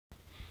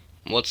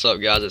What's up,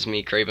 guys? It's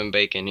me, Craven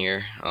Bacon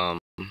here.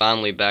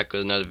 Finally back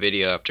with another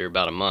video after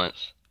about a month.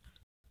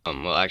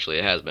 Well, actually,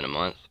 it has been a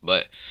month,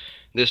 but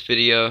this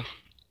video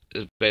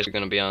is basically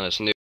going to be on this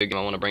new game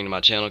I want to bring to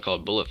my channel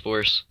called Bullet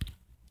Force,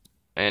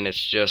 and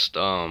it's just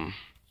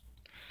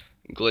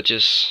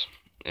glitches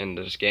in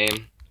this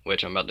game,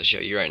 which I'm about to show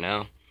you right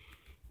now.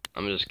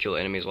 I'm gonna just kill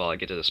enemies while I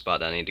get to the spot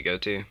that I need to go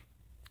to,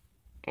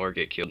 or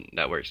get killed.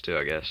 That works too,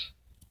 I guess.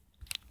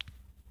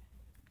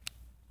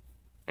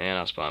 And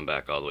I'll spawn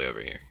back all the way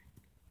over here.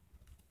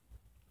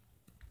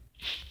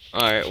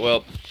 Alright,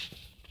 well,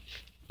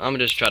 I'm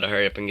gonna just try to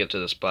hurry up and get to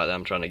the spot that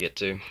I'm trying to get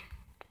to.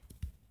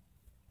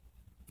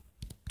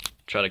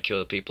 Try to kill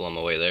the people on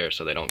my way there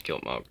so they don't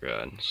kill my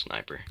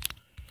sniper.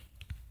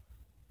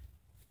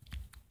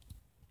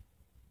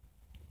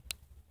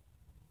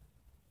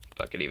 If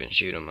I could even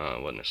shoot him,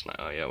 wasn't a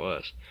sniper. Oh yeah, it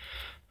was.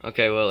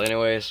 Okay, well,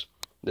 anyways,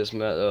 the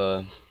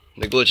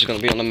glitch is gonna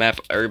be on the map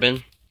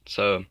Urban.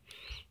 So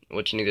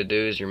what you need to do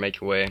is you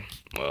make your way.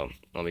 Well,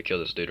 let me kill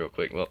this dude real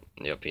quick. Well,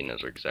 yep, he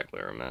knows exactly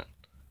where I'm at,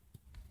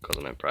 because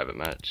I'm in private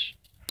match.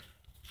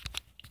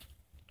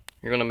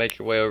 You're gonna make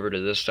your way over to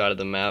this side of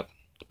the map,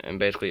 and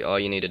basically all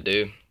you need to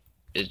do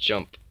is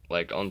jump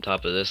like on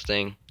top of this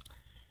thing,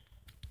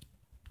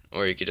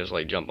 or you could just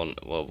like jump on,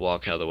 well,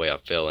 walk out of the way I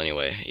fell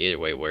anyway. Either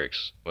way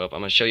works. Well, I'm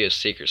gonna show you a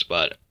secret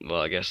spot.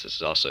 Well, I guess this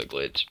is also a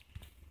glitch,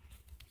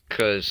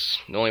 because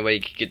the only way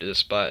you can get to this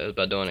spot is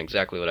by doing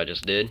exactly what I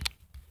just did.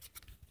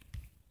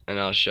 And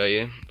I'll show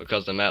you,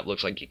 because the map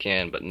looks like you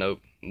can, but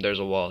nope, there's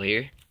a wall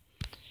here,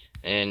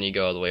 and you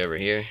go all the way over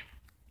here,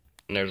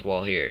 and there's a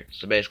wall here.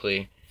 So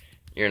basically,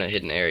 you're in a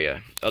hidden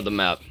area of the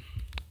map.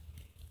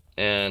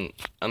 And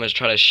I'm going to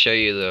try to show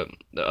you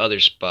the other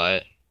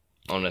spot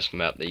on this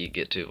map that you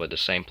get to with the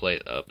same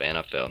place up, and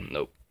I fell.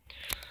 Nope.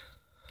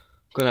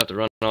 I'm going to have to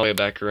run all the way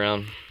back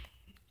around.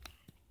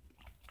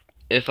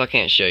 If I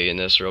can't show you in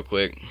this real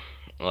quick,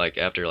 like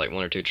after like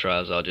 1 or 2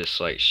 tries, I'll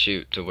just like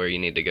shoot to where you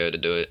need to go to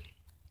do it,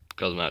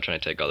 because I'm not trying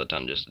to take all the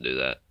time just to do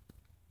that.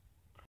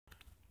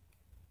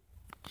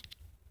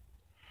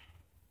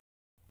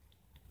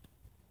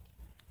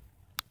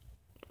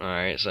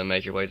 Alright, so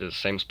make your way to the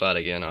same spot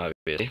again,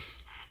 obviously.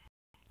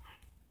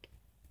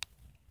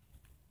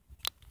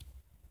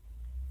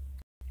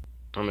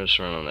 I'm just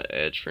running on the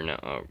edge for now.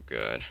 Oh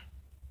god.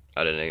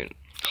 I didn't even...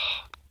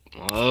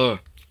 Oh!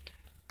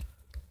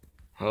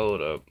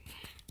 Hold up.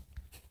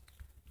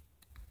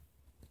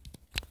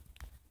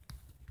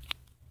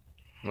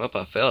 Well, if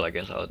I failed, I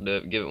guess I'll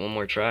give it one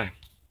more try.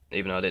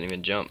 Even though I didn't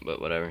even jump, but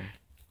whatever.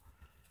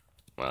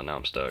 Well, now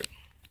I'm stuck.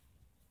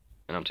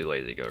 And I'm too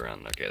lazy to go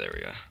around. Okay, there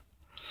we go.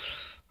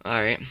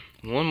 Alright,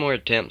 one more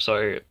attempt.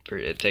 Sorry for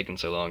it taking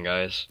so long,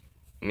 guys.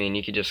 I mean,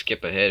 you could just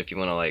skip ahead if you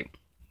want to, like,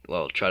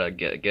 well, try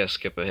to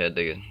skip ahead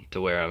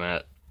to where I'm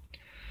at.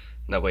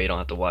 That way you don't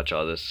have to watch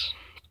all this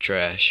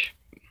trash.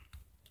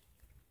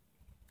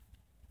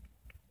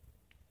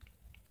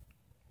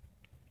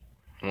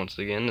 Once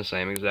again, the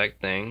same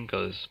exact thing,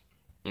 because,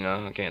 you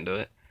know, I can't do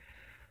it.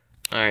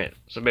 Alright,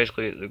 so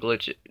basically the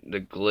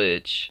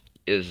glitch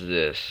is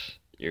this.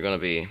 You're gonna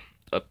be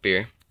up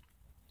here,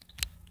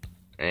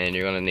 and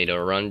you're gonna need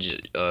a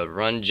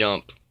run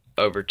jump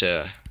over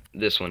to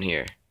this one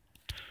here.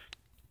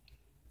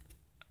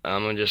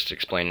 I'm just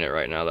explaining it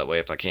right now, that way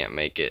if I can't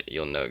make it,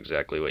 you'll know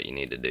exactly what you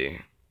need to do.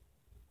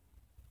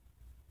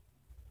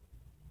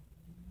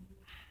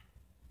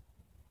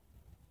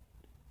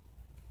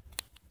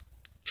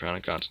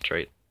 Trying to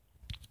concentrate.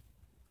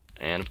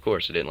 And of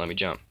course it didn't let me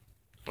jump.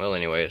 Well,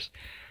 anyways,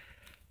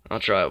 I'll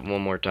try it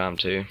one more time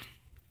too.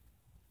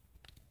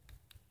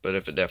 But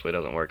if it definitely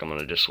doesn't work, I'm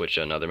gonna just switch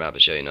to another map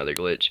and show you another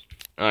glitch.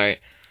 Alright,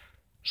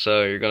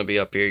 so you're gonna be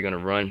up here, you're gonna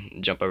run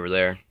and jump over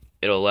there.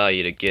 It'll allow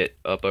you to get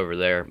up over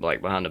there,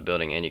 like behind the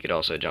building, and you could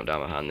also jump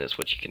down behind this,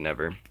 which you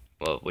never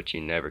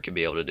could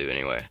be able to do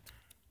anyway.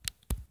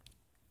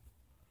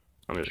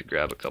 I'm gonna just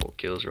grab a couple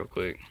kills real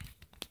quick.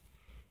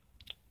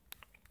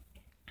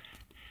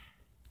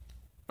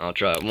 I'll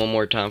try it one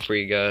more time for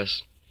you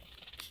guys.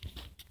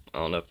 I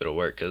don't know if it'll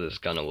work because it's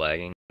kind of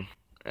lagging,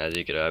 as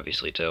you could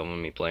obviously tell with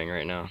me playing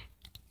right now.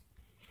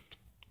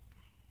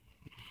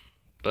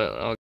 But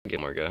I'll give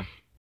more go.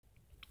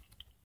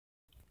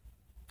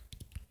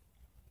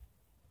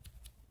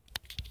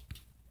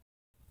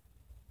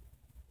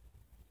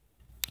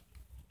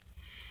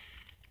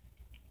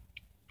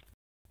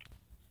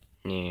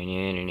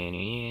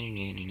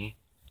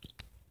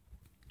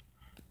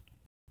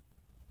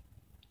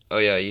 Oh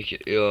yeah,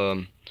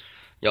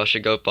 y'all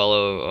should go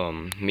follow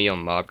me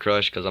on Mob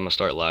Crush, because I'm gonna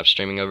start live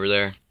streaming over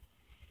there.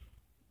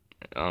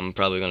 I'm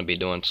probably gonna be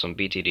doing some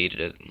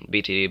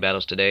BTD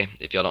battles today.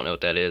 If y'all don't know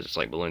what that is, it's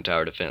like Balloon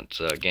Tower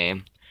Defense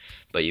game,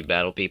 but you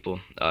battle people,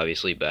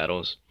 obviously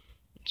battles.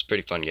 It's a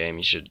pretty fun game.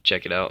 You should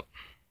check it out.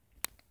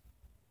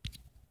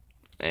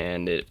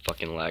 And it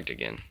fucking lagged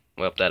again.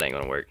 Well, that ain't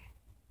gonna work.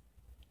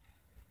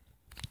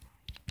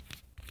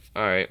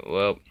 Alright,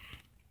 well,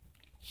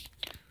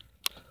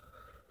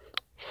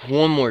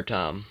 one more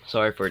time.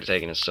 Sorry for it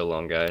taking us so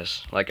long,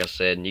 guys. Like I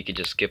said, you could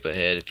just skip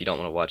ahead if you don't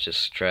want to watch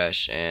this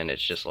trash, and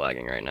it's just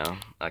lagging right now.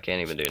 I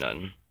can't even do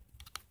nothing.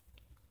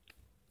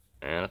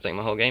 And I think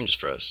my whole game just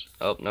froze.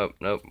 Oh, nope,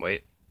 nope,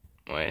 wait.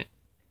 Okay,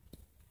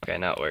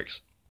 now it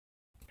works.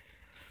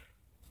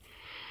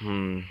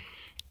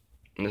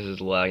 This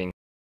is lagging.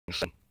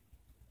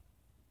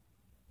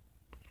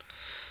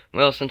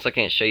 Well, since I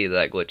can't show you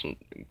that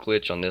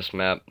glitch on this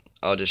map,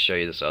 I'll just show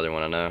you this other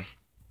one I know,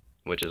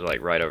 which is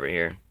like right over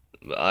here.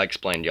 But I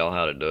explained y'all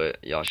how to do it.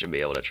 Y'all should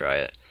be able to try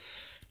it.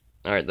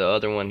 Alright, the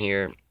other one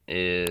here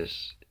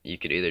is you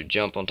could either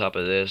jump on top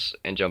of this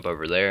and jump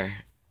over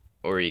there,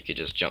 or you could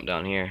just jump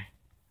down here,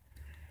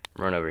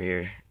 run over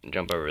here, and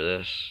jump over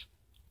this,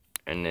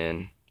 and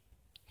then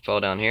fall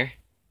down here.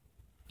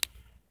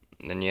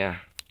 And then yeah,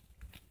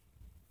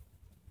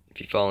 if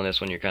you fall in this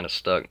one, you're kind of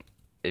stuck.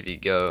 If you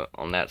go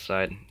on that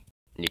side,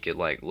 you could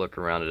like look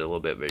around it a little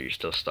bit, but you're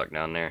still stuck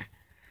down there.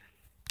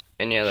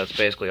 And yeah, that's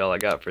basically all I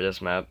got for this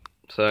map.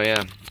 So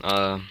yeah,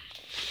 I'm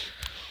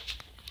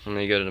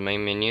gonna go to the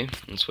main menu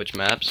and switch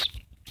maps,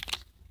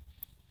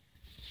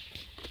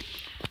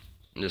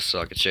 just so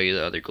I could show you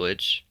the other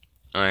glitch.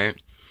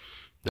 Alright,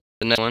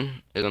 the next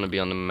one is gonna be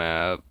on the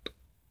map.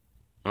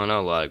 Oh no,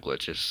 a lot of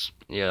glitches.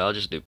 Yeah, I'll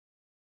just do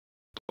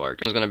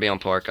park. It's gonna be on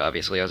park,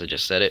 obviously, as I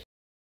just said it.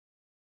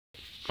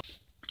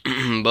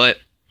 But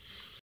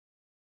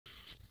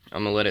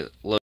I'm gonna let it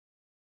load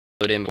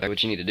in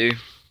what you need to do.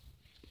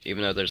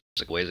 Even though there's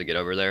like ways to get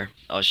over there,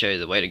 I'll show you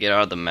the way to get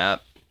out of the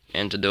map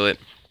and to do it.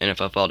 And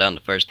if I fall down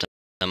the first time,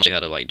 I'll show you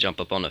how to like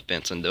jump up on the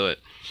fence and do it.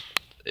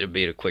 It'll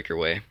be the quicker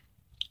way.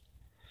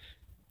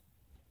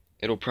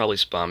 It'll probably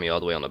spawn me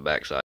all the way on the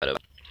back side of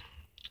it.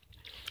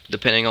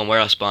 Depending on where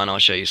I spawn, I'll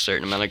show you a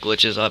certain amount of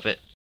glitches of it.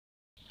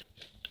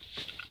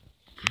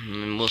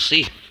 And we'll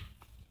see.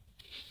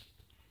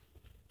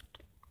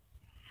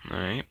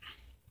 Alright.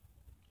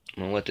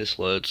 I'm gonna let this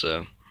load, so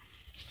I'm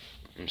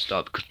gonna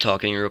stop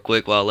talking real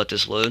quick while I let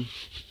this load.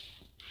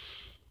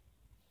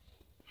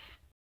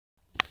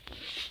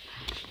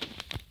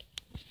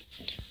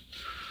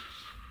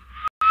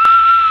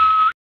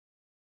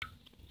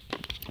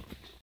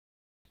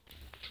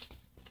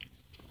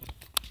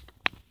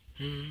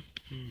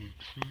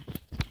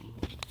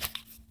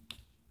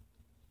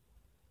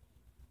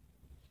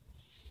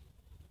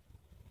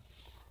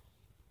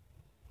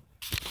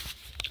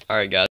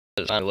 Alright guys,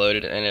 it's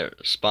loaded and it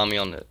spawned me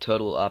on the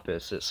total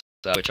opposite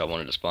side which I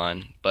wanted to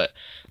spawn. But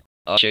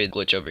I'll show you the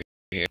glitch over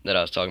here that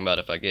I was talking about.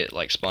 If I get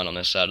like spawned on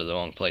this side of the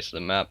wrong place of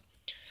the map,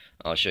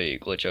 I'll show you a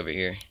glitch over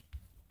here.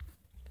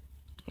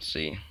 Let's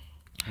see.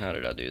 How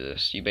did I do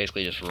this? You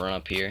basically just run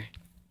up here.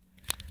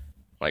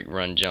 Like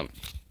run, jump,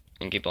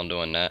 and keep on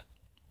doing that.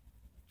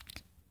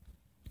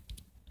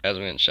 As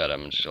I'm getting shot,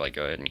 I'm just like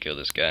go ahead and kill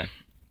this guy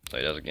so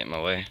he doesn't get in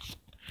my way.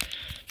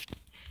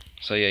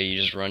 So yeah,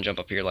 you just run, jump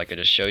up here like I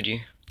just showed you.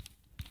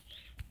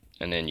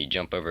 And then you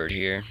jump over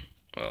here.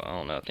 Well, I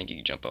don't know, I think you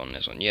can jump on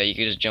this one. Yeah, you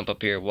can just jump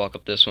up here, walk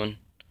up this one.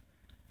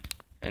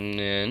 And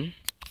then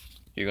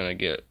you're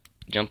gonna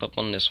jump up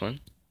on this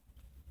one.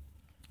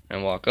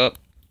 And walk up.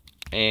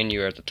 And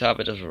you're at the top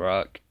of this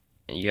rock.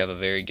 And you have a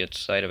very good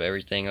sight of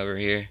everything over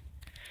here.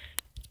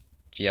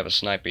 If you have a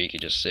sniper, you could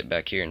just sit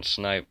back here and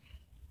snipe.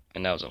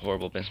 And that was a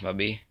horrible miss by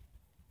B.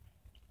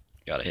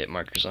 Got a hit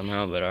marker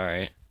somehow, but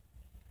alright.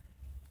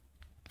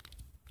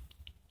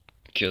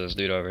 Kill this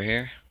dude over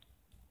here.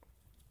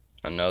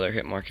 Another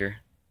hit marker.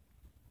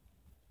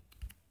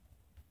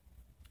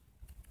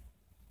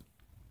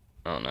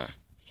 I don't know.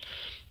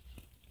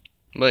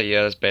 But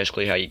yeah, that's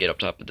basically how you get up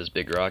top of this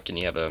big rock, and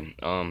you have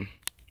a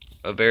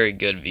very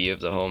good view of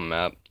the whole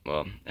map.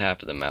 Well,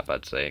 half of the map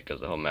I'd say,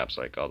 because the whole map's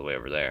like all the way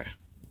over there.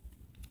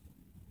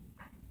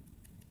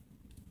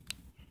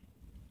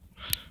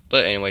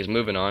 But anyways,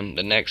 moving on.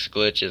 The next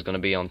glitch is going to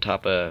be on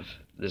top of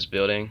this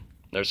building.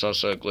 There's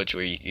also a glitch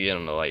where you get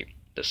on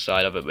the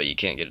side of it, but you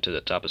can't get it to the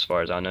top as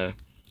far as I know.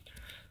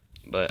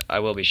 But I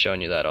will be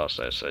showing you that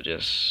also, so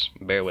just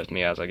bear with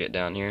me as I get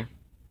down here.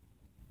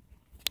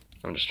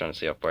 I'm just trying to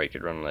see how far you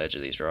could run on the edge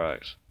of these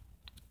rocks.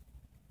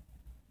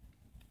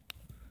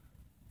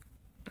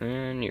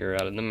 And you're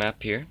out of the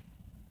map here.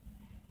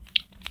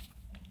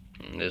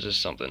 And this is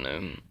something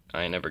new.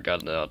 I ain't never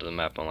got out of the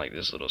map on like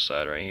this little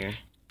side right here.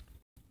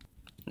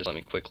 Just let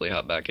me quickly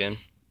hop back in.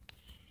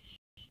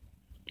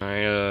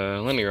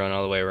 Alright, let me run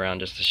all the way around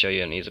just to show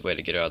you an easy way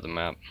to get out of the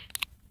map.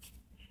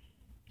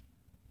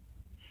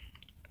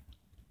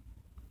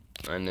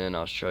 And then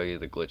I'll show you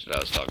the glitch that I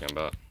was talking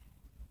about.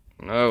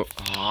 No.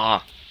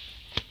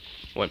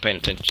 Wasn't paying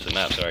attention to the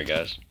map, sorry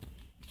guys.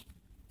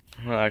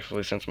 Well,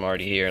 actually, since I'm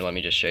already here, let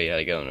me just show you how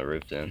to get on the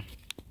roof then.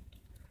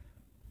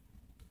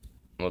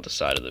 Well, the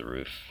side of the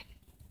roof.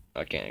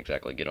 I can't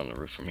exactly get on the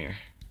roof from here.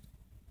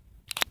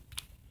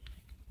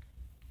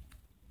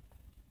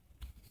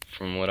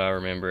 From what I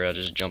remember, I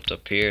just jumped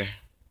up here.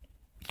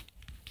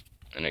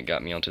 And it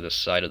got me onto the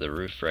side of the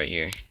roof right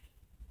here.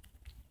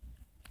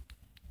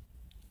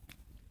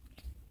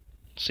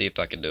 See if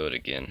I can do it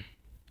again.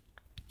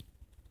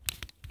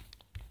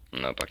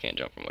 Nope, I can't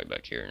jump from way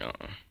back here. No.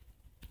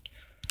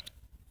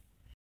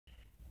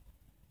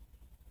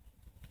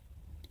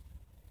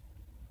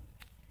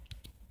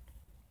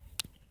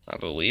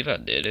 believe I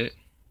did it.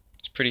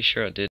 I was pretty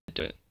sure I did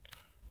do it.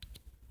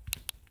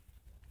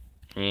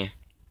 Yeah.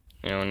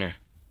 I don't know.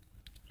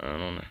 I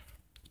don't know.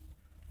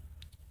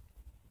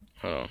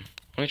 Hold on.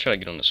 Let me try to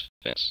get on this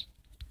fence.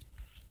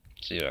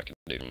 See what I can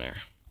do from there.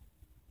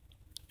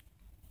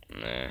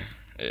 Nah.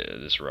 Yeah,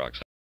 this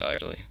rock's high,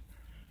 actually.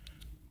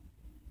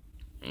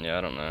 Yeah,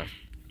 I don't know.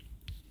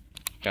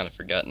 Kind of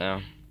forgot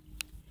now.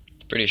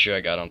 Pretty sure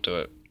I got onto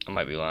it. I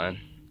might be lying.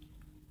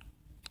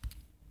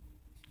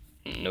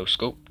 No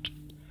scoped.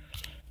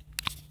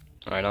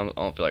 Alright, I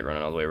don't feel like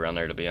running all the way around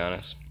there, to be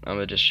honest. I'm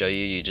gonna just show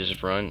you. You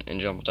just run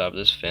and jump on top of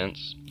this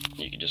fence.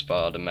 You can just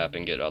follow the map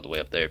and get all the way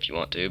up there if you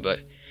want to, but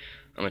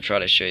I'm gonna try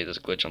to show you this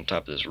glitch on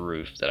top of this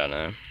roof that I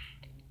know.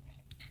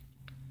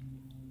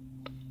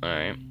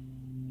 Alright.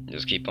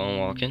 Just keep on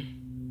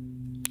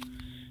walking.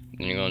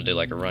 Then you're gonna do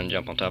like a run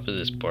jump on top of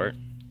this part.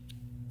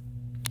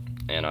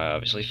 And I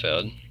obviously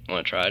failed. I'm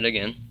gonna try it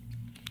again.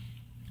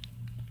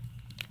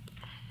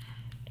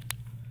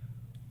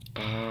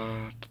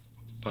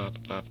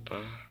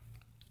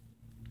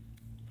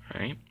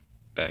 Alright,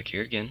 back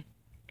here again.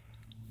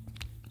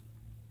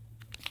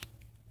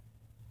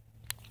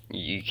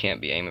 You can't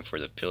be aiming for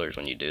the pillars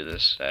when you do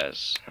this,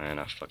 and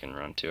I fucking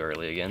run too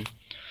early again.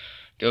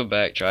 Go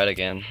back, try it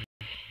again.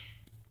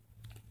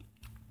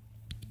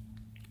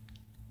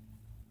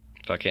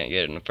 If I can't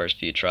get it in the first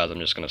few tries, I'm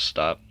just gonna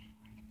stop,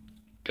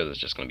 because it's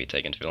just gonna be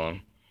taking too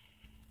long.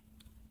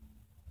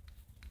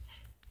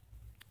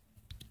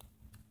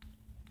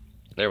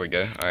 There we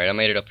go. Alright, I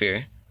made it up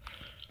here.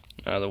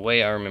 Now the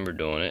way I remember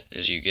doing it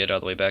is you get all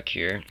the way back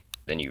here,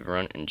 then you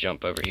run and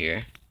jump over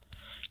here.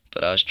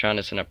 But I was trying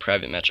this in a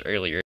private match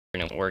earlier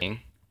and it wasn't working.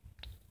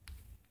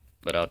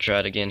 But I'll try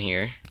it again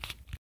here,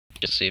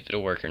 just to see if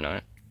it'll work or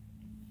not.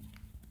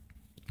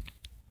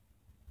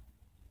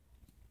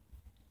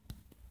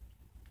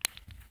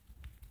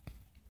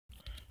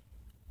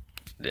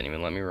 Didn't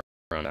even let me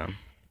run down.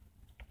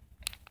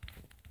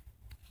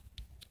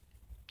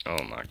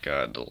 Oh my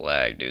god, the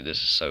lag, dude,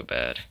 this is so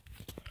bad.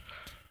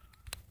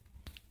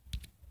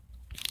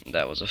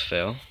 That was a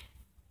fail.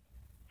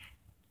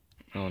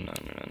 Oh no,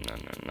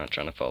 not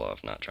trying to fall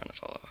off, not trying to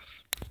fall off.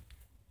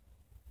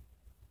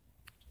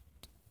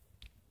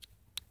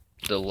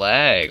 The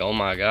lag, oh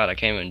my god, I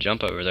can't even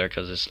jump over there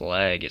because this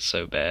lag is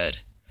so bad.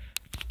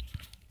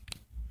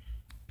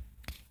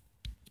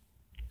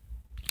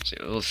 See,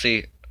 we'll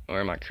see,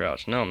 where am I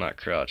crouched? No, I'm not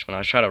crouched. When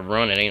I try to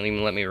run, it ain't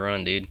even let me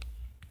run, dude.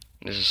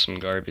 This is some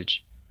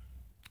garbage.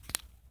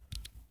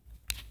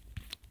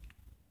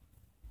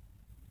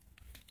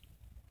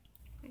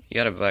 You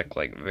gotta back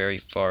like very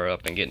far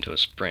up and get into a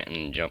sprint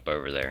and jump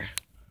over there.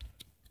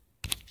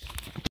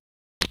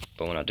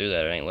 But when I do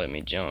that, it ain't letting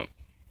me jump.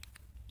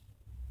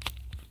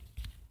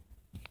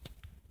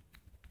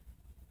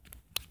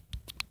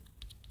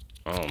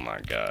 Oh my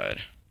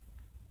god.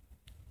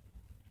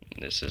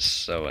 This is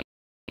so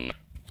annoying.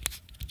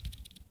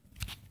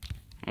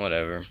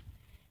 Whatever.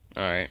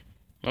 Alright.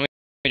 Let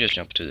me just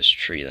jump to this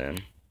tree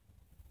then.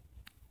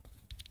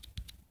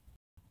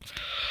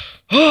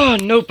 Oh,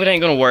 nope, it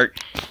ain't gonna work.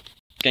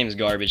 This game's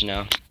garbage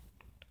now.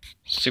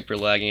 Super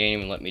laggy, ain't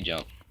even let me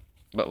jump.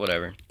 But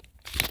whatever.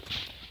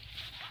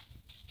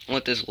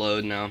 Let this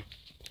load now.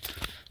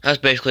 That's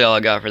basically all I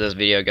got for this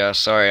video, guys.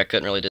 Sorry, I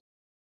couldn't really do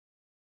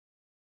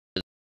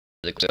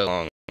it so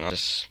long. I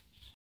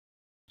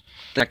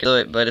can do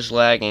it, but it's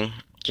lagging.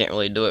 Can't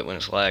really do it when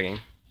it's lagging.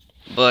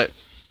 But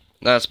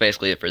that's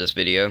basically it for this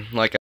video.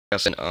 Like I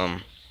said,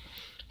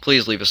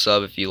 please leave a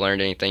sub if you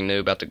learned anything new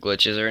about the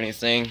glitches or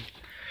anything.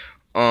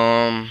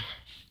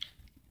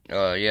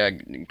 Yeah,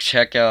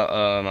 check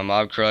out my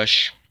Mob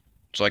Crush.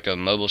 It's like a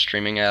mobile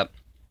streaming app.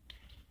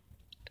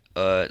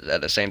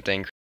 The same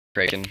thing,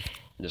 Kraken.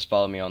 Just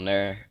follow me on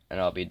there, and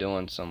I'll be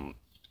doing some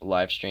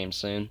live streams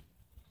soon.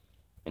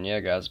 And yeah,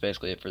 guys, that's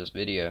basically it for this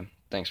video.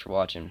 Thanks for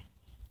watching.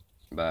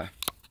 Bye.